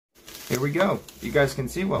Here we go. You guys can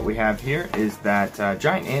see what we have here is that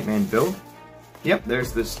giant Ant-Man build. Yep,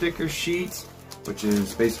 there's the sticker sheet, which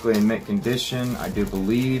is basically in mint condition, I do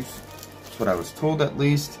believe. That's what I was told at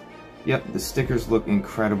least. Yep, the stickers look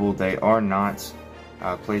incredible. They are not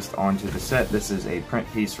placed onto the set. This is a print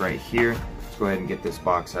piece right here. Let's go ahead and get this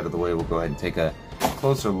box out of the way. We'll go ahead and take a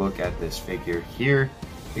closer look at this figure here.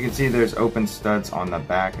 You can see there's open studs on the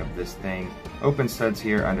back of this thing. Open studs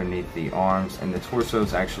here underneath the arms, and the torso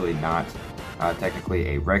is actually not technically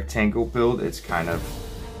a rectangle build. It's kind of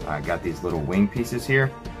got these little wing pieces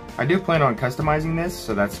here. I do plan on customizing this,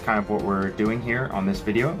 so that's kind of what we're doing here on this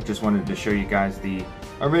video. Just wanted to show you guys the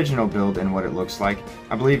original build and what it looks like.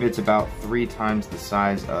 I believe it's about 3 times the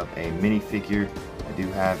size of a minifigure. I do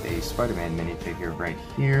have a Spider-Man minifigure right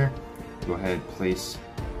here. Go ahead and place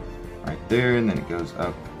right there, and then it goes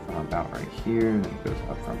up from about right here, and then it goes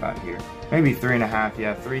up from about here. Maybe 3.5,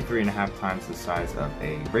 yeah, 3.5 times the size of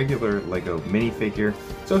a regular Lego minifigure.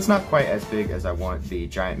 So it's not quite as big as I want the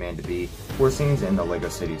Giant Man to be for scenes in the Lego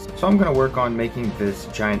cities. So I'm gonna work on making this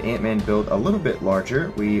giant Ant-Man build a little bit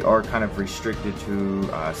larger. We are kind of restricted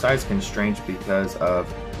to size constraints because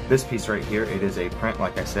of this piece right here. It is a print,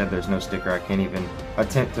 like I said, there's no sticker. I can't even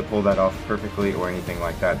attempt to pull that off perfectly or anything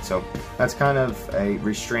like that. So that's kind of a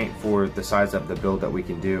restraint for the size of the build that we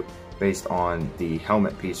can do based on the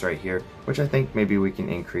helmet piece right here, which I think maybe we can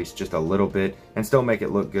increase just a little bit and still make it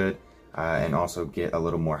look good and also get a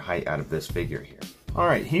little more height out of this figure here.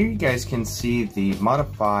 Alright, here you guys can see the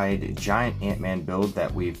modified giant Ant-Man build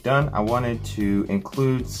that we've done. I wanted to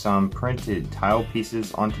include some printed tile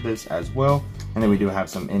pieces onto this as well, and then we do have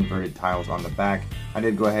some inverted tiles on the back. I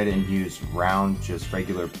did go ahead and use round, just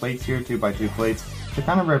regular plates here, 2x2 plates, to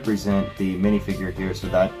kind of represent the minifigure here, so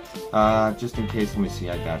that just in case, let me see,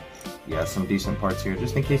 I got some decent parts here.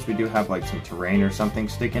 Just in case we do have like some terrain or something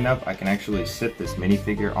sticking up, I can actually sit this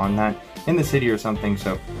minifigure on that in the city or something.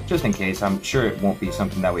 So just in case, I'm sure it won't be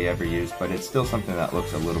something that we ever use, but it's still something that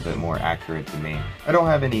looks a little bit more accurate to me. I don't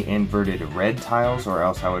have any inverted red tiles, or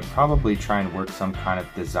else I would probably try and work some kind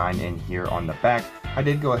of design in here on the back. I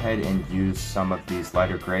did go ahead and use some of these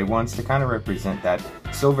lighter gray ones to kind of represent that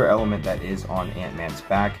silver element that is on Ant-Man's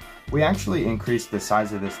back. We actually increased the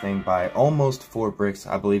size of this thing by almost 4 bricks.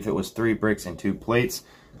 I believe it was 3 bricks and 2 plates.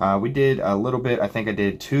 We did a little bit. I think I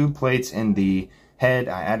did 2 plates in the head.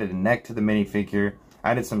 I added a neck to the minifigure,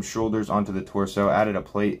 added some shoulders onto the torso, added a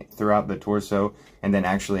plate throughout the torso, and then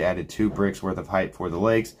actually added 2 bricks worth of height for the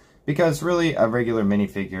legs. Because really, a regular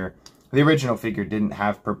minifigure, the original figure didn't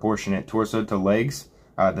have proportionate torso to legs,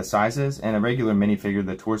 the sizes, and a regular minifigure,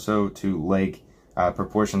 the torso to leg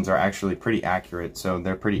proportions are actually pretty accurate, so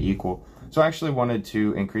they're pretty equal. So I actually wanted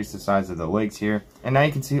to increase the size of the legs here, and now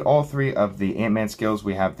you can see all 3 of the Ant-Man scales.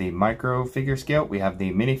 We have the micro figure scale, we have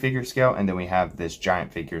the mini figure scale, and then we have this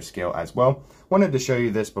giant figure scale as well. Wanted to show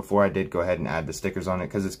you this before I did go ahead and add the stickers on it,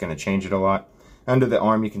 because it's going to change it a lot. Under the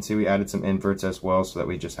arm, you can see we added some inverts as well, so that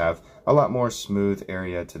we just have a lot more smooth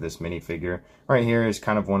area to this minifigure. Right here is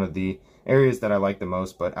kind of one of the areas that I like the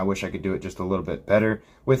most, but I wish I could do it just a little bit better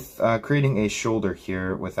with creating a shoulder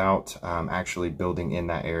here without actually building in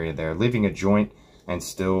that area there, leaving a joint and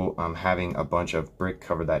still having a bunch of brick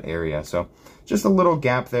cover that area. So just a little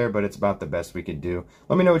gap there, but it's about the best we could do.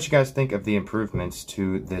 Let me know what you guys think of the improvements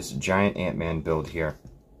to this giant Ant-Man build here.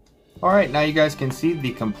 Alright, now you guys can see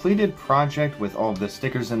the completed project with all of the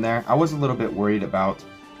stickers in there. I was a little bit worried about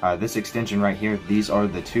this extension right here. These are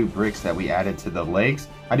the 2 bricks that we added to the legs.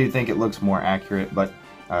 I do think it looks more accurate, but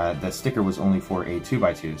the sticker was only for a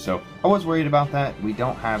 2x2, so I was worried about that. We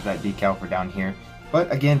don't have that decal for down here,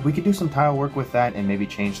 but again, we could do some tile work with that and maybe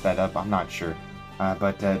change that up. I'm not sure,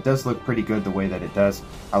 but it does look pretty good the way that it does.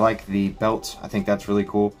 I like the belt. I think that's really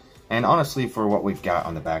cool, and honestly, for what we've got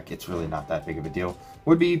on the back, it's really not that big of a deal.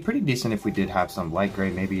 Would be pretty decent if we did have some light gray.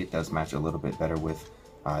 Maybe it does match a little bit better with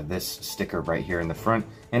this sticker right here in the front.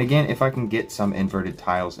 And again, if I can get some inverted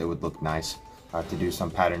tiles, it would look nice to do some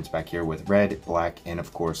patterns back here with red, black, and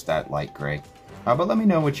of course that light gray. But let me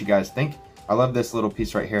know what you guys think. I love this little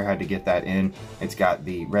piece right here. I had to get that in. It's got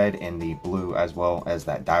the red and the blue as well as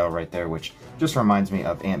that dial right there, which just reminds me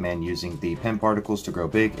of Ant-Man using the pen particles to grow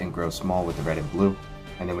big and grow small with the red and blue.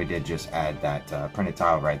 And then we did just add that printed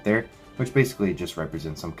tile right there, which basically just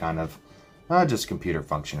represents some kind of just computer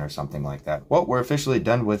function or something like that. Well, we're officially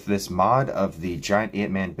done with this mod of the giant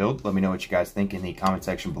Ant-Man build. Let me know what you guys think in the comment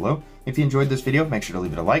section below. If you enjoyed this video, make sure to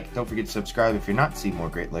leave it a like. Don't forget to subscribe if you're not. See more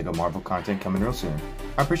great LEGO Marvel content coming real soon.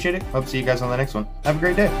 I appreciate it. Hope to see you guys on the next one. Have a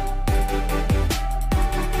great day.